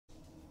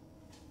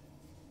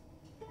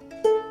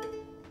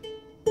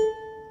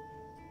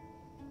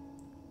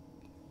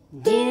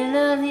Dear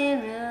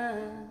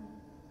LaVera,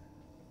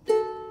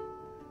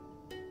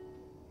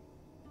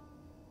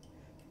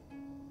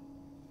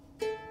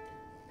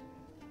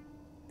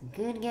 the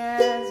good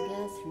guys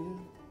got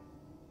through.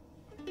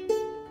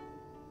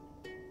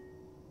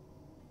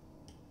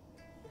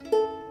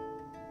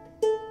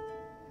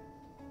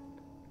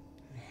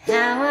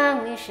 How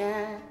I wish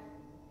I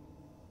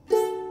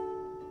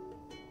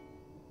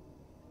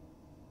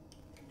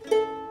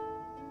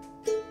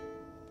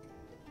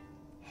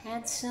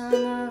had some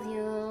of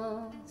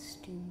yours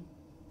too.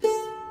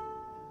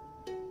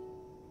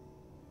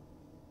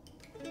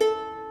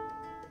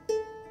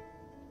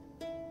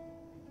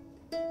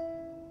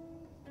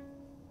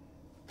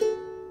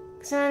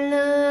 Cause I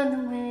love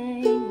the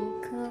way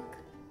you cook,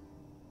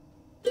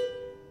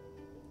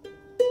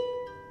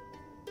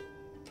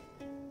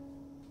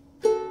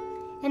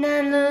 and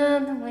I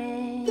love the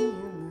way you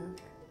look.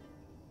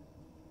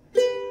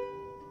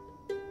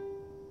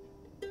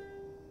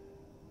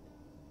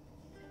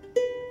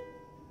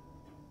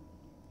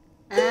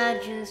 I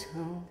just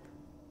hope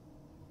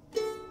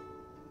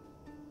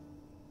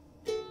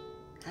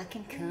I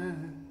can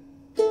come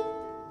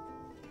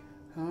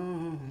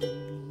home to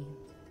you.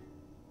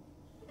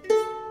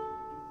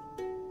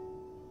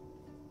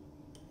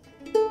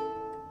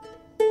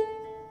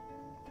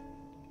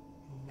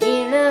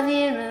 Dear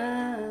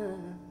LaVera,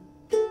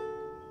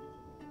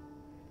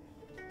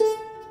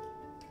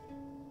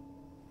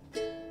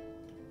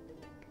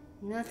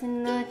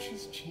 nothing much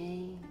has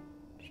changed.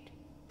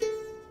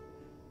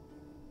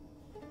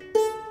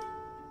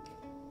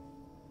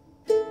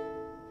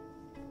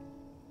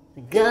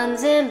 The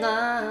guns and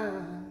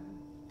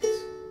bombs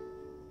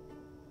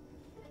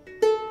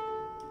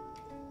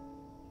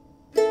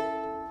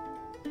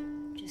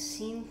just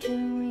seem to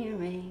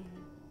rearrange.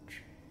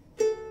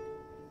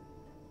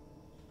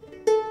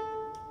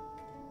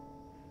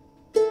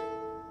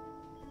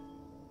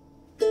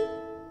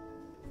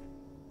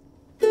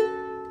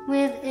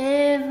 With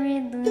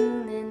every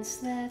loon and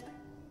slap,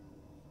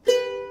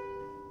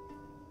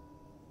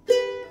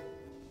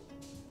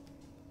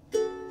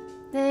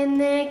 they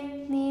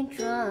make me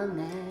draw a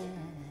map.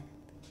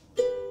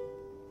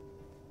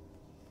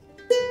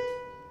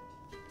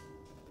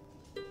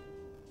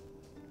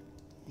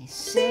 They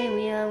say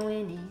we are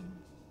winning,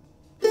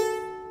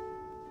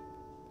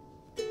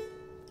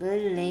 but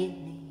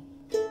lately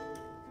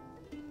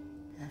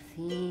I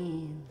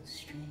feel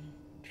strange.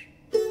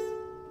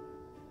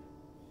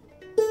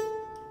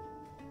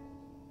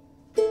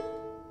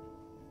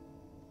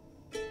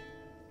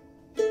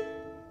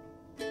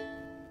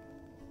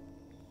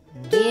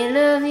 Dear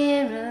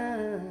LaVera,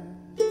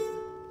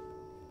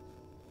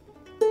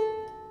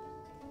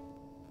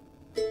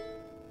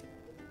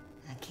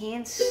 I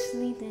can't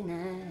sleep at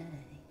night.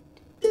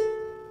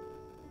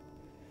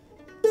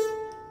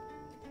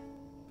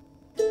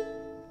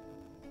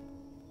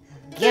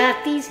 I've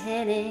got these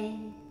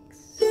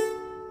headaches,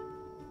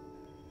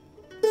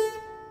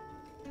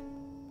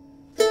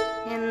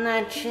 and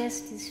my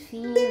chest is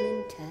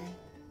feeling tight.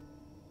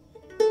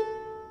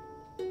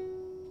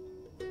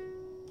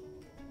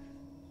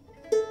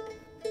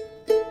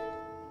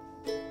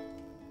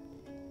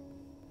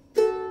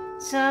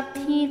 Saw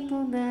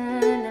people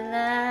burn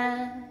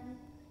alive,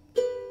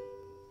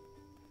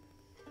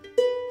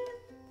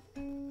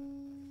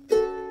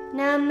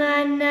 now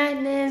my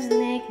nightmares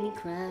make me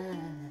cry.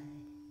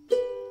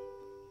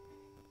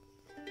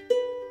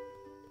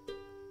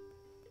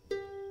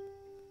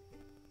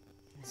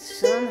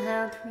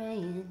 Somehow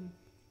praying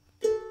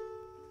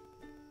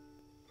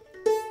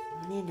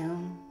when it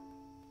don't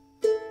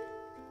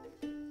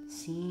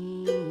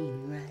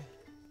seem right.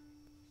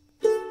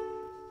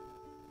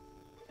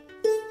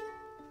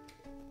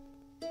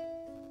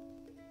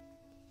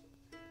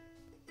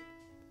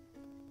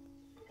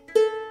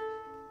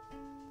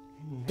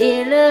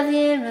 Dear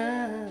LaVera,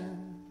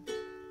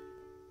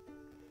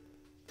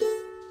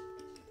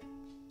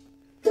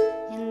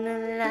 in the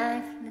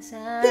lifeless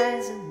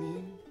eyes of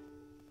men,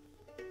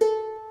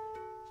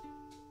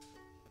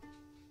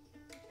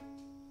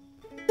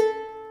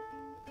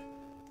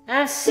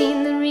 I've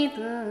seen the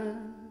reaper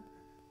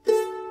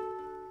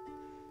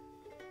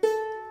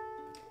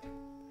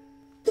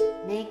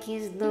make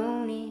his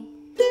lonely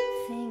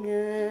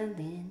finger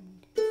bend.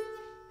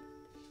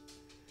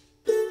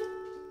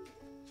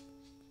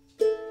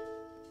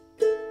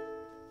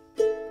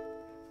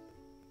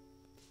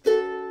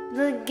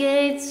 The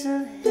gates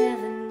of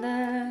heaven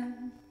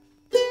burn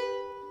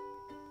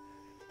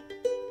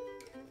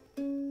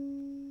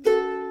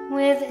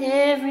with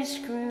every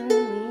screw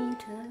we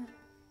turn.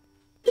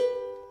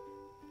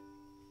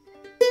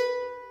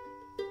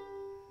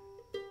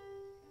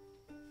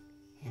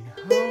 And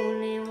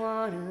holy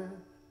water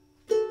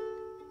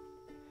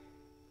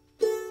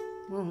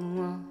will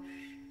wash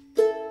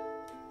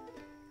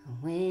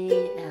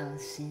away our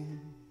sins.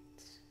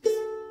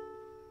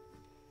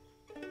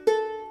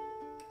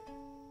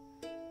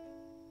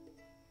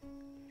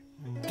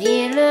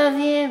 Dear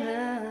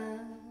LaVera,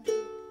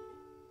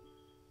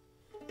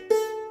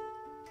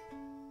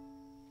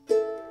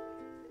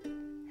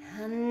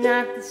 I'm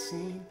not the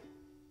same.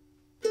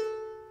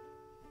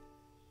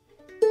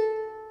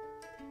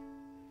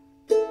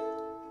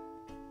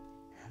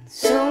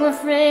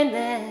 afraid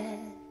that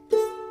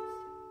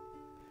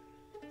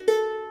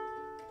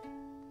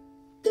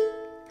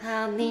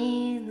I'll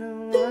be the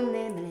one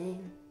they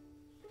blame.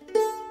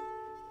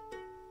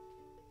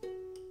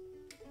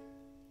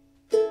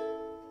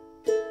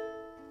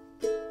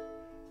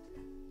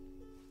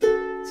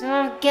 So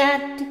I've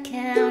got to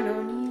count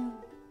on you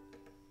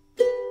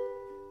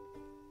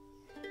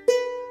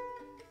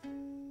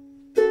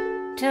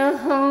to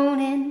hold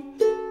and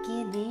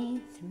get me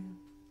through.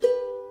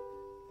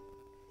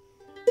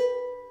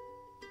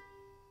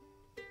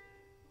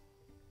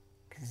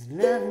 'Cause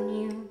loving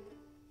you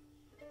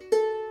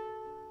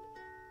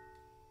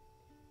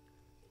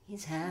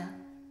is how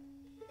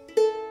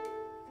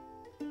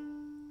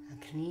I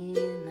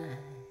clear